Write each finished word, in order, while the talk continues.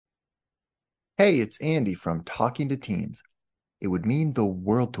Hey, it's Andy from Talking to Teens. It would mean the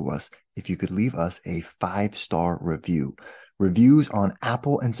world to us if you could leave us a 5-star review. Reviews on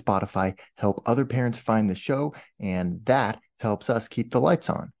Apple and Spotify help other parents find the show, and that helps us keep the lights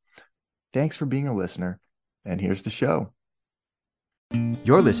on. Thanks for being a listener, and here's the show.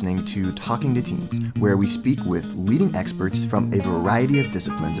 You're listening to Talking to Teens, where we speak with leading experts from a variety of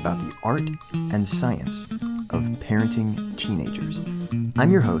disciplines about the art and science of parenting teenagers.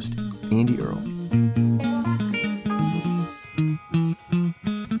 I'm your host, Andy Earle.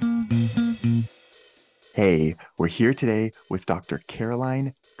 Hey, we're here today with Dr.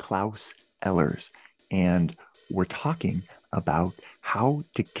 Caroline Klaus Ellers, and we're talking about how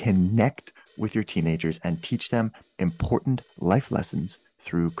to connect with your teenagers and teach them important life lessons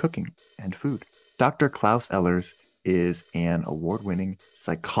through cooking and food. Dr. Klaus Ellers is an award-winning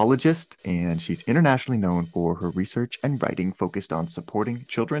psychologist, and she's internationally known for her research and writing focused on supporting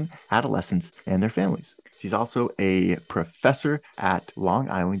children, adolescents, and their families. She's also a professor at Long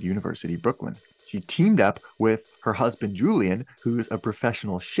Island University, Brooklyn. She teamed up with her husband, Julian, who's a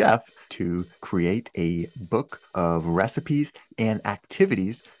professional chef, to create a book of recipes and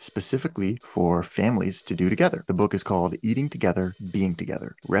activities specifically for families to do together. The book is called Eating Together, Being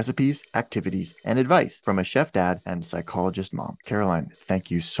Together: Recipes, Activities, and Advice from a Chef Dad and Psychologist Mom. Caroline,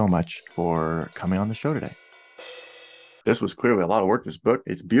 thank you so much for coming on the show today. This was clearly a lot of work, this book.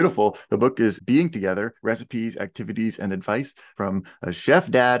 It's beautiful. The book is Being Together: Recipes, Activities, and Advice from a Chef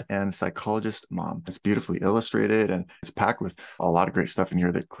Dad and Psychologist Mom. It's beautifully illustrated, and it's packed with a lot of great stuff in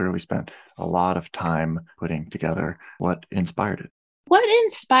here that clearly spent a lot of time putting together. What inspired it? What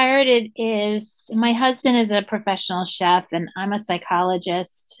inspired it is my husband is a professional chef and I'm a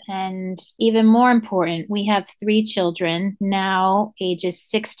psychologist. And even more important, we have 3 children now, ages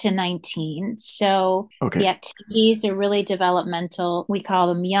 6 to 19. So the Okay. activities are really developmental. We call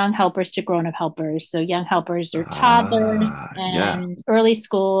them young helpers to grown up helpers. So young helpers are toddlers Yeah. and early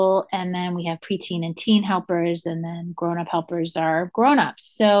school. And then we have preteen and teen helpers. And then grown up helpers are grown ups.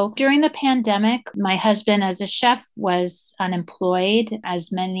 So during the pandemic, my husband, as a chef, was unemployed,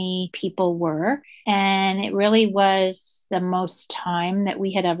 as many people were. And it really was the most time that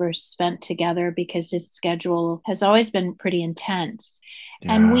we had ever spent together because his schedule has always been pretty intense.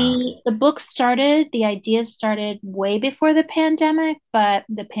 And Yeah. the book started, the ideas started way before the pandemic, but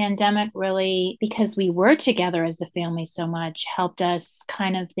the pandemic really, because we were together as a family so much, helped us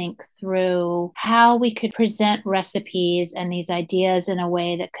kind of think through how we could present recipes and these ideas in a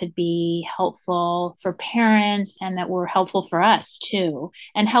way that could be helpful for parents and that were helpful for us too,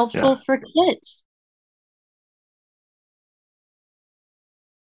 and Yeah. helpful for kids.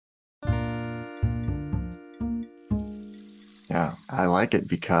 Yeah, I like it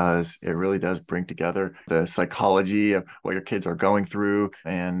because it really does bring together the psychology of what your kids are going through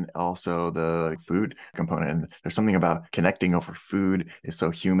and also the food component. And there's something about connecting over food is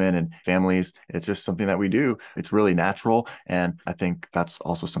so human, and families, it's just something that we do. It's really natural. And I think that's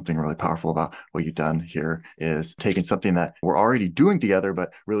also something really powerful about what you've done here is taking something that we're already doing together,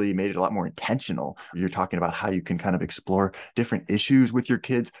 but really made it a lot more intentional. You're talking about how you can kind of explore different issues with your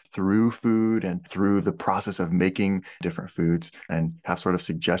kids through food and through the process of making different foods, and have sort of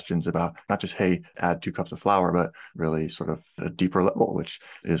suggestions about not just, hey, add 2 cups of flour, but really sort of a deeper level, which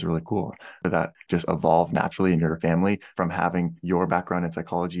is really cool. That just evolved naturally in your family from having your background in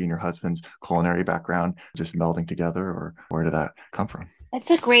psychology and your husband's culinary background just melding together, or where did that come from? That's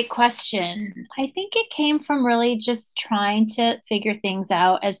a great question. I think it came from really just trying to figure things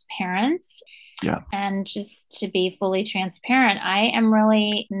out as parents. Yeah. And just to be fully transparent, I am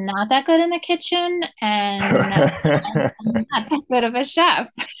really not that good in the kitchen and I'm not that good of a chef.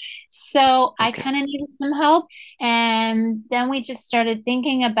 So I Okay. kind of needed some help. And then we just started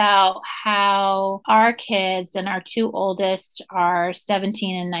thinking about how our kids, and our 2 oldest are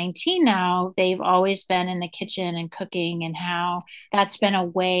 17 and 19 now, they've always been in the kitchen and cooking, and how that's been a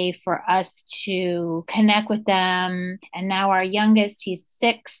way for us to connect with them. And now our youngest, he's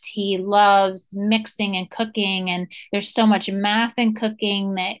 6, he loves mixing and cooking, and there's so much math and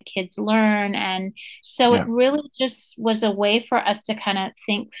cooking that kids learn. And so it Yeah. really just was a way for us to kind of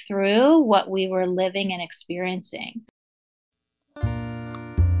think through what we were living and experiencing.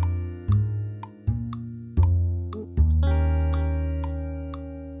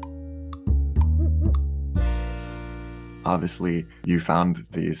 Obviously, you found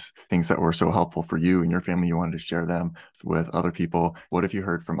these things that were so helpful for you and your family. You wanted to share them with other people. What have you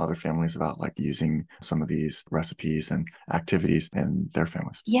heard from other families about like using some of these recipes and activities in their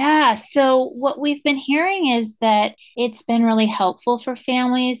families? Yeah, so what we've been hearing is that it's been really helpful for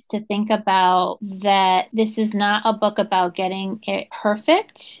families to think about that this is not a book about getting it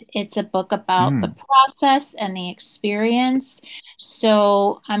perfect. It's a book about the Mm, process and the experience.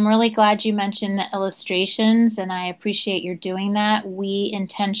 So I'm really glad you mentioned the illustrations, and I appreciate your doing that. We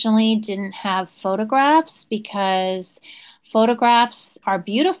intentionally didn't have photographs because photographs are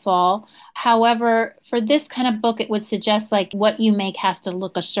beautiful. However, for this kind of book, it would suggest like what you make has to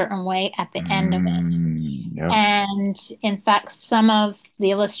look a certain way at the end of it. yep. And in fact, some of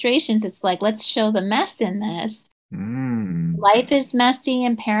the illustrations, it's like, let's show the mess in this. Mm, Life is messy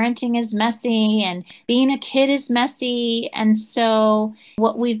and parenting is messy and being a kid is messy. And so,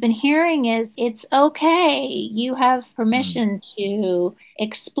 what we've been hearing is it's okay. You have mm, permission to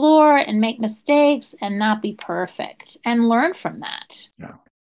explore and make mistakes and not be perfect and learn from that. yeah.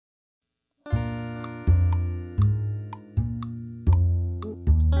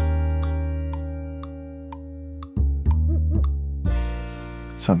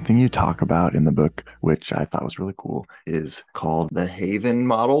 Something you talk about in the book, which I thought was really cool, is called the Haven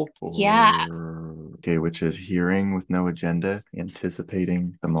model, Yeah. which is hearing with no agenda,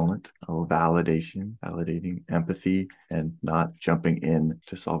 anticipating the moment, validation, validating empathy, and not jumping in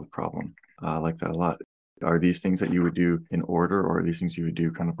to solve a problem. I like that a lot. Are these things that you would do in order, or are these things you would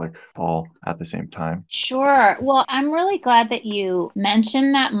do kind of like all at the same time? Sure. Well, I'm really glad that you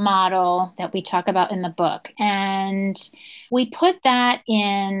mentioned that model that we talk about in the book. And we put that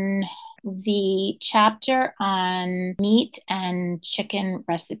in the chapter on meat and chicken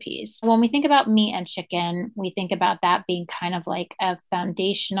recipes. When we think about meat and chicken, we think about that being kind of like a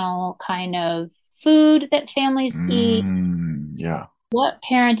foundational kind of food that families eat. Yeah. What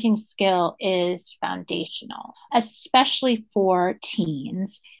parenting skill is foundational, especially for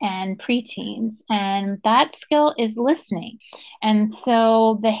teens and preteens? And that skill is listening. And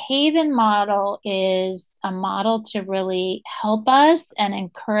so the Haven model is a model to really help us and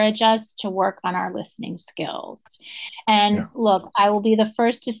encourage us to work on our listening skills. Yeah. And look, I will be the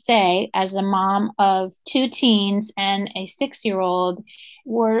first to say, as a mom of two teens and a 6 year old,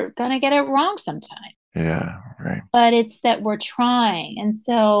 we're going to get it wrong sometimes, Yeah. Right. but it's that we're trying. And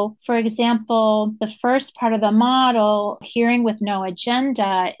so, for example, the first part of the model, hearing with no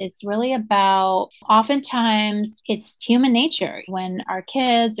agenda, is really about oftentimes it's human nature. When our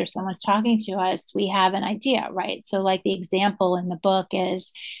kids or someone's talking to us, we have an idea, right? So, like the example in the book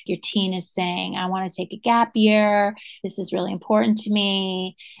is your teen is saying, I want to take a gap year. This is really important to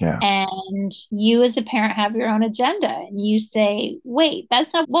me. Yeah. And you, as a parent, have your own agenda. And you say, wait,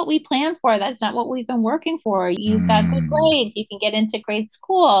 that's not what we planned for. That's not what we've been working for. You've got good Mm, grades. You can get into great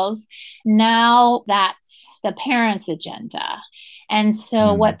schools. Now that's the parent's agenda. And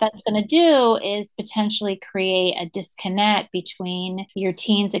so, what mm, that's going to do is potentially create a disconnect between your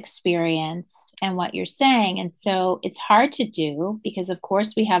teen's experience and what you're saying. And so, it's hard to do because, of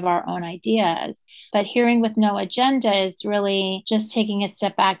course, we have our own ideas. But hearing with no agenda is really just taking a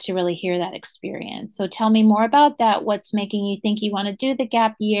step back to really hear that experience. So, tell me more about that. What's making you think you want to do the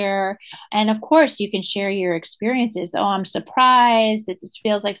gap year? And of course, you can share your experiences. Oh, I'm surprised. It just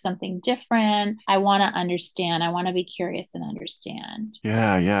feels like something different. I want to understand. I want to be curious and understand.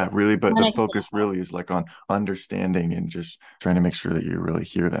 yeah, yeah, So, really. But the one focus example. really is like on understanding and just trying to make sure that you really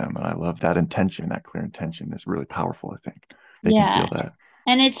hear them. And I love that intention, that clear intention is really powerful, I think. They can feel Yeah. that.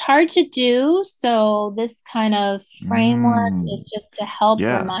 And it's hard to do. So, this kind of framework Mm, is just to help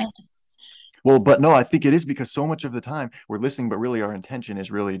yeah. remind us. Well, but no, I think it is because so much of the time we're listening, but really our intention is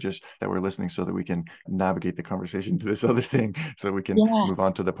really just that we're listening so that we can navigate the conversation to this other thing, so we can Yeah. move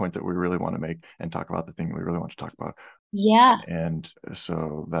on to the point that we really want to make and talk about the thing we really want to talk about. Yeah. And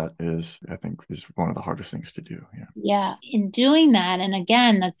so that is, I think, is one of the hardest things to do. Yeah. Yeah, in doing that, and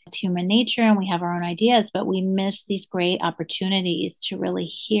again, that's human nature, and we have our own ideas, but we miss these great opportunities to really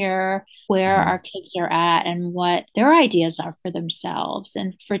hear where our Mhm. kids are at and what their ideas are for themselves.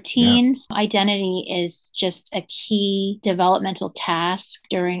 And for Yeah. teens, identity is just a key developmental task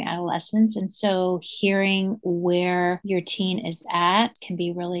during adolescence. And so, hearing where your teen is at can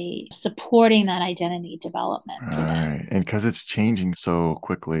be really supporting that identity development for them. Right. And because it's changing so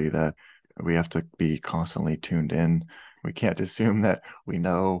quickly that we have to be constantly tuned in We can't assume that we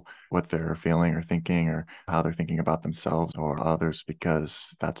know what they're feeling or thinking or how they're thinking about themselves or others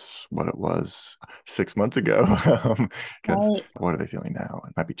because that's what it was 6 months ago. Because Right. what are they feeling now?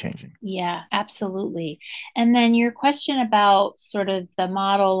 It might be changing. Yeah, absolutely. And then your question about sort of the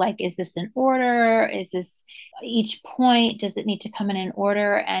model, like, is this an order? Is this each point? Does it need to come in an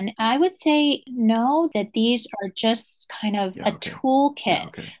order? And I would say no, that these are just kind of Yeah. a Okay. Yeah. toolkit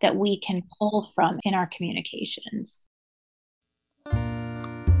Okay. that we can pull from in our communications.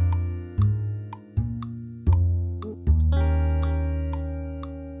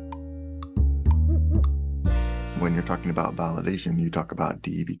 When you're talking about validation, you talk about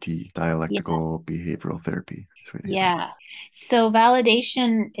DBT, dialectical behavioral therapy. That's what you talk Yeah. So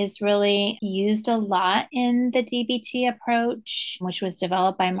validation is really used a lot in the DBT approach, which was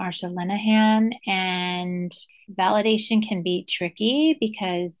developed by Marsha Linehan. And validation can be tricky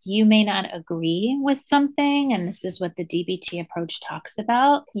because you may not agree with something. And this is what the DBT approach talks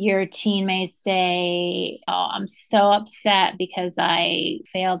about. Your teen may say, "Oh, I'm so upset because I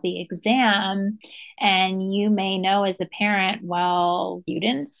failed the exam." And you may know as a parent, well, you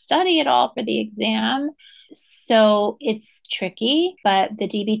didn't study at all for the exam. So it's tricky, but the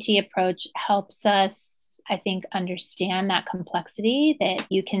DBT approach helps us, I think, understand that complexity that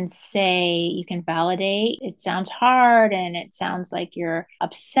you can say, you can validate. It sounds hard and it sounds like you're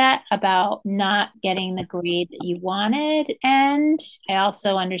upset about not getting the grade that you wanted. And I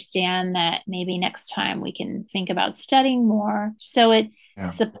also understand that maybe next time we can think about studying more. So it's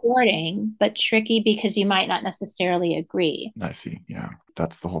Yeah. supporting, but tricky because you might not necessarily agree. I see. Yeah.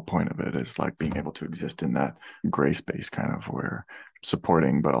 That's the whole point of it is like being able to exist in that gray space kind of where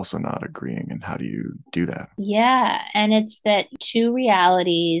supporting but also not agreeing. And how do you do that? Yeah, and it's that two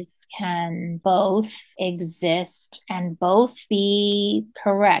realities can both exist and both be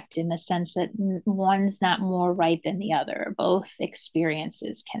correct in the sense that one's not more right than the other. Both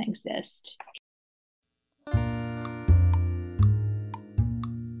experiences can exist.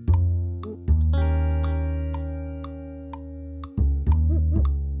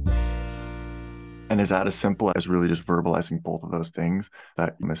 And is that as simple as really just verbalizing both of those things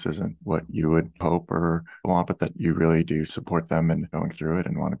that this isn't what you would hope or want, but that you really do support them and going through it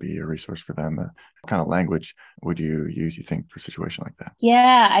and want to be a resource for them? What kind of language would you use, you think, for a situation like that?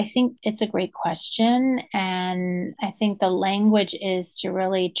 Yeah, I think it's a great question. And I think the language is to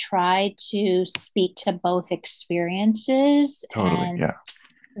really try to speak to both experiences Totally. and Yeah.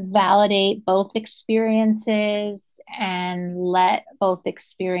 validate both experiences and let both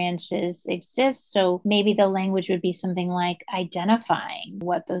experiences exist. So maybe the language would be something like identifying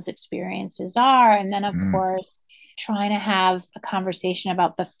what those experiences are. And then, of Mm, course, trying to have a conversation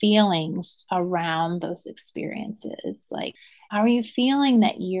about the feelings around those experiences. Like, how are you feeling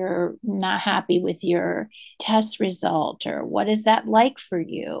that you're not happy with your test result? Or what is that like for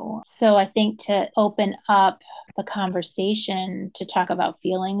you? So I think to open up the conversation to talk about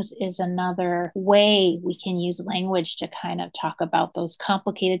feelings is another way we can use language to kind of talk about those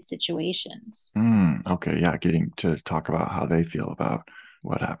complicated situations. okay. Yeah. Getting to talk about how they feel about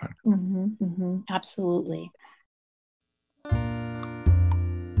what happened. Absolutely.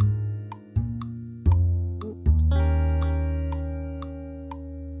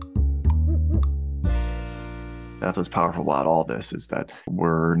 That's what's powerful about all this is that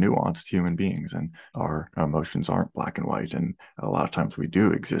we're nuanced human beings and our emotions aren't black and white. And a lot of times we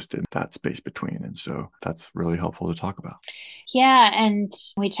do exist in that space between. And so that's really helpful to talk about. Yeah, and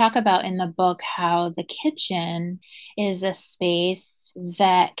we talk about in the book how the kitchen is a space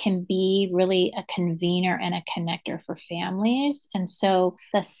that can be really a convener and a connector for families. And so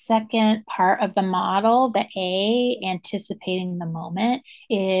the second part of the model, the A, anticipating the moment,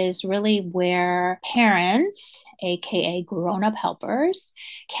 is really where parents, aka grown-up helpers,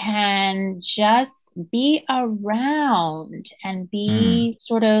 can just be around and Mm, be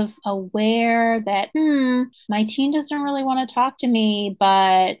sort of aware that, my teen doesn't really want to talk to me,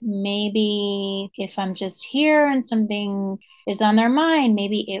 but maybe if I'm just here and something is on their mind,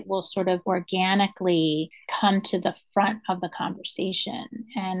 maybe it will sort of organically come to the front of the conversation.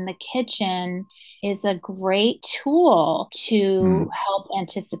 And the kitchen is a great tool to mm, help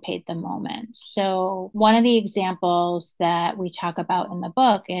anticipate the moment. So, one of the examples that we talk about in the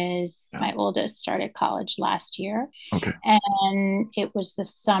book is yeah. my oldest started college last year. Okay. And it was the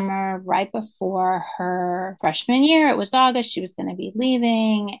summer right before her freshman year. It was August. She was going to be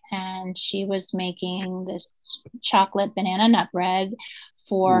leaving, and she was making this chocolate banana nut bread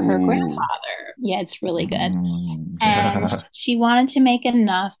for her Ooh. grandfather. Yeah, it's really good. Mm. And she wanted to make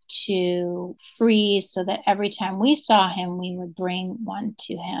enough to freeze so that every time we saw him, we would bring one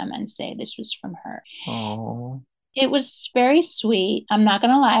to him and say this was from her. Oh. It was very sweet. I'm not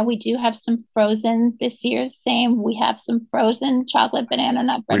going to lie. We do have some frozen this year. Same. We have some frozen chocolate banana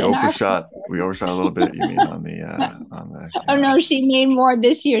nut bread We in our overshot. freezer. We overshot a little bit. You mean on the Oh yeah. no, she made more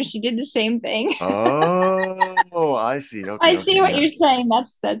this year. She did the same thing. Oh, I see. Okay, I see okay, what yeah. you're saying.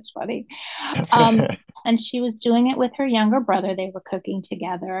 That's funny. Um, and she was doing it with her younger brother. They were cooking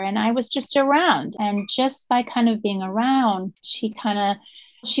together, and I was just around. And just by kind of being around,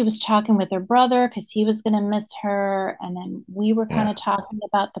 she was talking with her brother because he was going to miss her, and then we were kind Yeah. of talking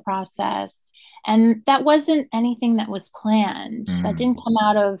about the process. And that wasn't anything that was planned. That Mm, didn't come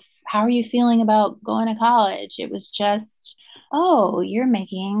out of how are you feeling about going to college? It was just, oh, you're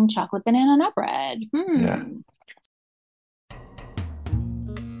making chocolate banana nut bread. yeah.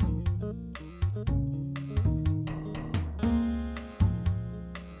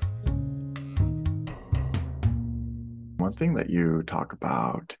 One thing that you talk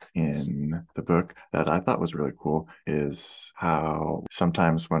about in the book that I thought was really cool is how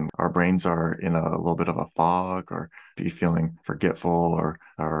sometimes when our brains are in a little bit of a fog or be feeling forgetful or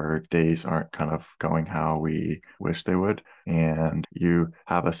our days aren't kind of going how we wish they would. And you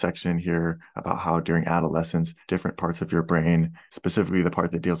have a section here about how during adolescence, different parts of your brain, specifically the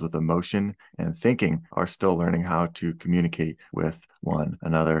part that deals with emotion and thinking, are still learning how to communicate with one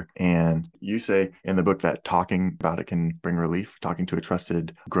another. And you say in the book that talking about it can bring relief, talking to a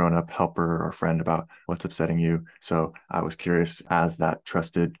trusted grown-up helper or friend about what's upsetting you. So I was curious, as that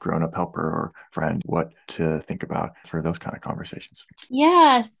trusted grown-up helper or friend, what to think about for those kind of conversations.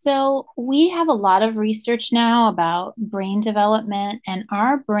 Yeah, so we have a lot of research now about brain development, and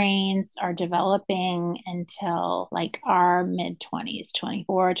our brains are developing until like our mid 20s,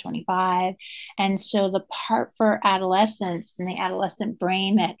 24, 25. And so the part for adolescence and the adolescent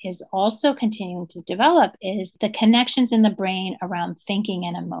brain that is also continuing to develop is the connections in the brain around thinking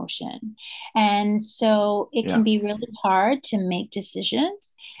and emotion. And so it Yeah, can be really hard to make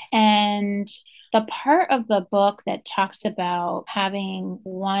decisions. And the part of the book that talks about having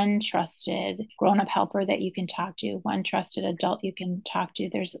one trusted grown up helper that you can talk to, one trusted adult you can talk to,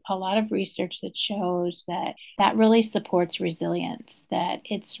 there's a lot of research that shows that that really supports resilience, that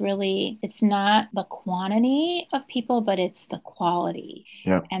it's not the quantity of people, but it's the quality.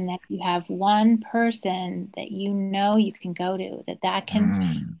 yeah. And that you have one person that you know you can go to, that can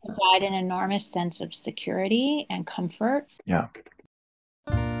Mm, provide an enormous sense of security and comfort. yeah.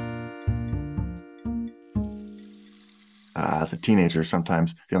 As a teenager,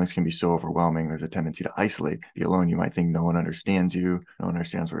 sometimes feelings can be so overwhelming. There's a tendency to isolate, be alone. You might think no one understands you, no one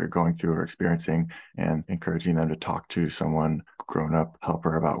understands what you're going through or experiencing, and encouraging them to talk to someone grown up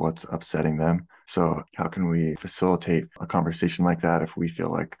helper about what's upsetting them. So, how can we facilitate a conversation like that if we feel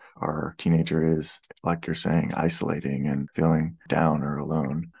like our teenager is, like you're saying, isolating and feeling down or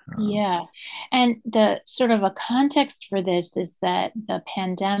alone? Yeah. And the sort of a context for this is that the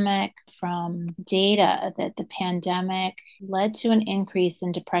pandemic, from data, that the pandemic led to an increase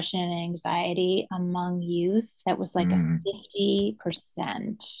in depression and anxiety among youth that was like a Mm,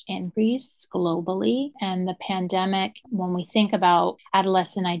 50% increase globally. And the pandemic, when we think about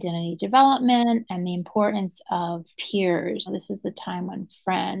adolescent identity development and the importance of peers, this is the time when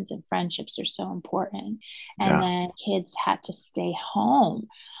friends and friendships are so important. And yeah, then kids had to stay home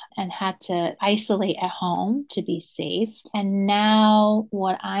and had to isolate at home to be safe. And now,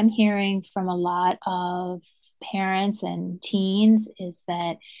 what I'm hearing from a lot of parents and teens is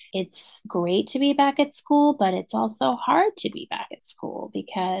that it's great to be back at school, but it's also hard to be back at school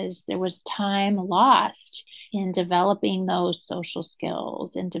because there was time lost in developing those social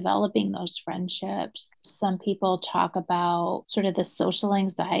skills and developing those friendships. Some people talk about sort of the social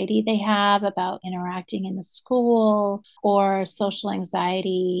anxiety they have about interacting in the school or social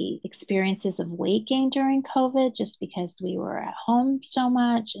anxiety experiences of weight gain during COVID, just because we were at home so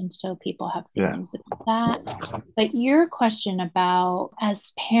much. And so people have yeah, feelings about that. But your question about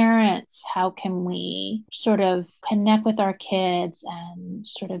as parents, how can we sort of connect with our kids and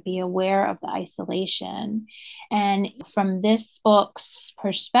sort of be aware of the isolation? And from this book's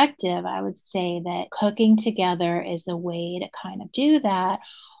perspective, I would say that cooking together is a way to kind of do that,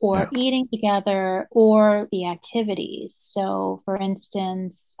 or yeah. eating together, or the activities. So, for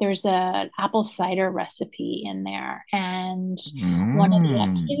instance, there's an apple cider recipe in there. And one of the Mm.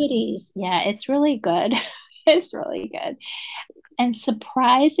 activities, yeah, it's really good. It's really good and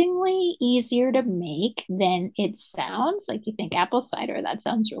surprisingly easier to make than it sounds. Like you think apple cider, that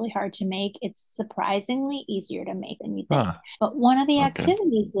sounds really hard to make. It's surprisingly easier to make than you think. Huh. But one of the Okay.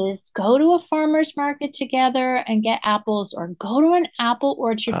 activities is go to a farmer's market together and get apples, or go to an apple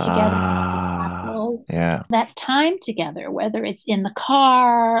orchard together and get meals, yeah. that time together, whether it's in the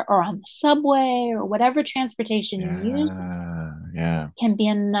car or on the subway or whatever transportation you use, Yeah. Yeah. can be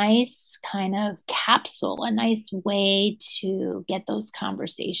a nice kind of capsule, a nice way to get those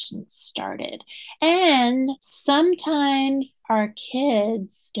conversations started. And sometimes our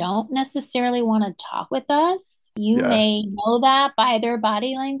kids don't necessarily want to talk with us. You Yeah. may know that by their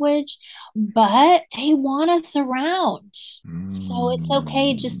body language, but they want us around. So it's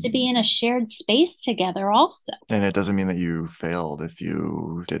okay just to Mm. be in a shared space together, also. And it doesn't mean that you failed if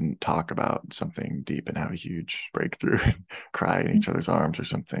you didn't talk about something deep and have a huge breakthrough and cry in each other's arms or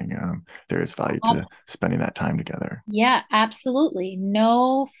something. There is value to spending that time together. Yeah, absolutely.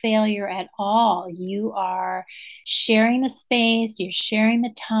 No failure at all. You are sharing the space, you're sharing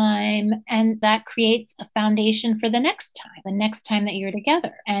the time, and that creates a foundation for the next time that you're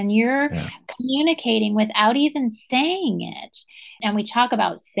together. And you're Yeah. communicating without even saying it. And we talk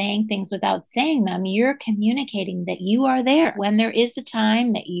about saying things without saying them. You're communicating that you are there. When there is a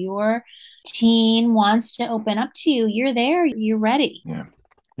time that your teen wants to open up to you, you're there, you're ready. Yeah.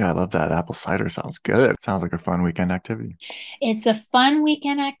 Yeah, I love that. Apple cider sounds good. Sounds like a fun weekend activity. It's a fun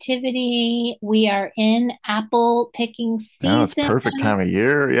weekend activity. We are in apple picking No, it's season, perfect time of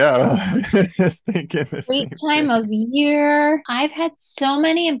year. Yeah. Just thinking the great same time thing. of year. I've had so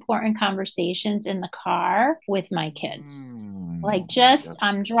many important conversations in the car with my kids. Like, Yep. just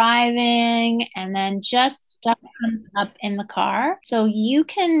I'm driving and then just stuff comes up in the car. So you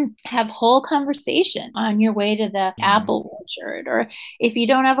can have whole conversation on your way to the Mm. apple orchard, or if you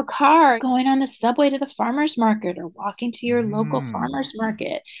don't have a car, going on the subway to the farmer's market or walking to your local Mm. farmer's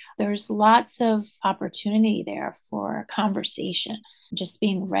market. There's lots of opportunity there for conversation, just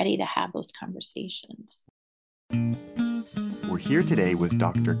being ready to have those conversations. We're here today with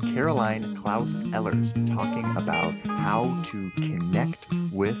Dr. Caroline Klaus Ellers talking about how to connect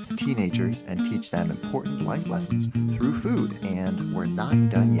with teenagers and teach them important life lessons through food. And we're not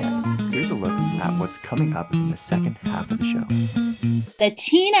done yet. Here's a look at what's coming up in the second half of the show. The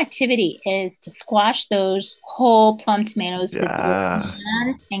teen activity is to squash those whole plum tomatoes with your Yeah.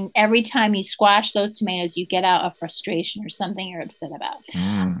 hands. And every time you squash those tomatoes, you get out a frustration or something you're upset about.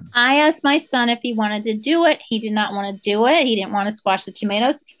 Mm. I asked my son if he wanted to do it. He did not want to do it. He didn't want to squash the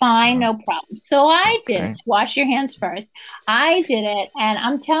tomatoes. Fine, Oh, no problem. So I did it. okay. Wash your hands first. I did it. And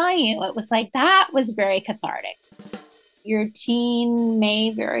I'm telling you, it was like that was very cathartic. Your teen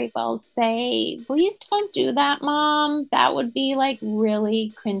may very well say, please don't do that, mom. That would be like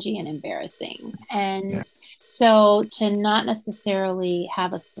really cringy and embarrassing. Yeah. And so to not necessarily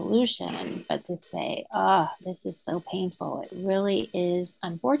have a solution, but to say, oh, this is so painful. It really is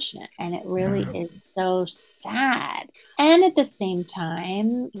unfortunate. And it really Yeah. is so sad. And at the same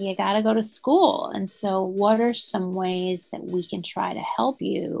time, you got to go to school. And so, what are some ways that we can try to help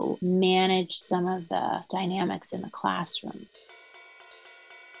you manage some of the dynamics in the classroom?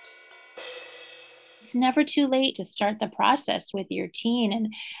 It's never too late to start the process with your teen.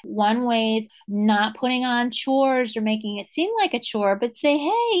 And one way is not putting on chores or making it seem like a chore, but say,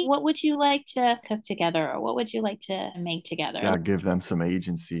 hey, what would you like to cook together? Or what would you like to make together? Yeah. Give them some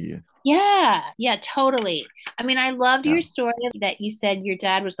agency. Yeah, yeah, totally. I mean, I loved Yeah. your story that you said your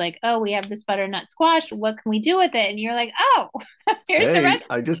dad was like, oh, we have this butternut squash. What can we do with it? And you're like, oh, here's the Hey, recipe.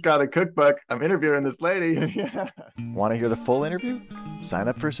 I just got a cookbook. I'm interviewing this lady. Yeah. Want to hear the full interview? Sign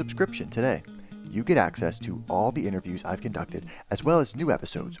up for a subscription today. You get access to all the interviews I've conducted, as well as new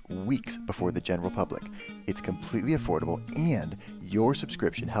episodes weeks before the general public. It's completely affordable, and your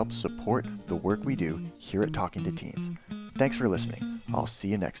subscription helps support the work we do here at Talking to Teens. Thanks for listening. I'll see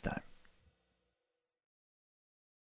you next time.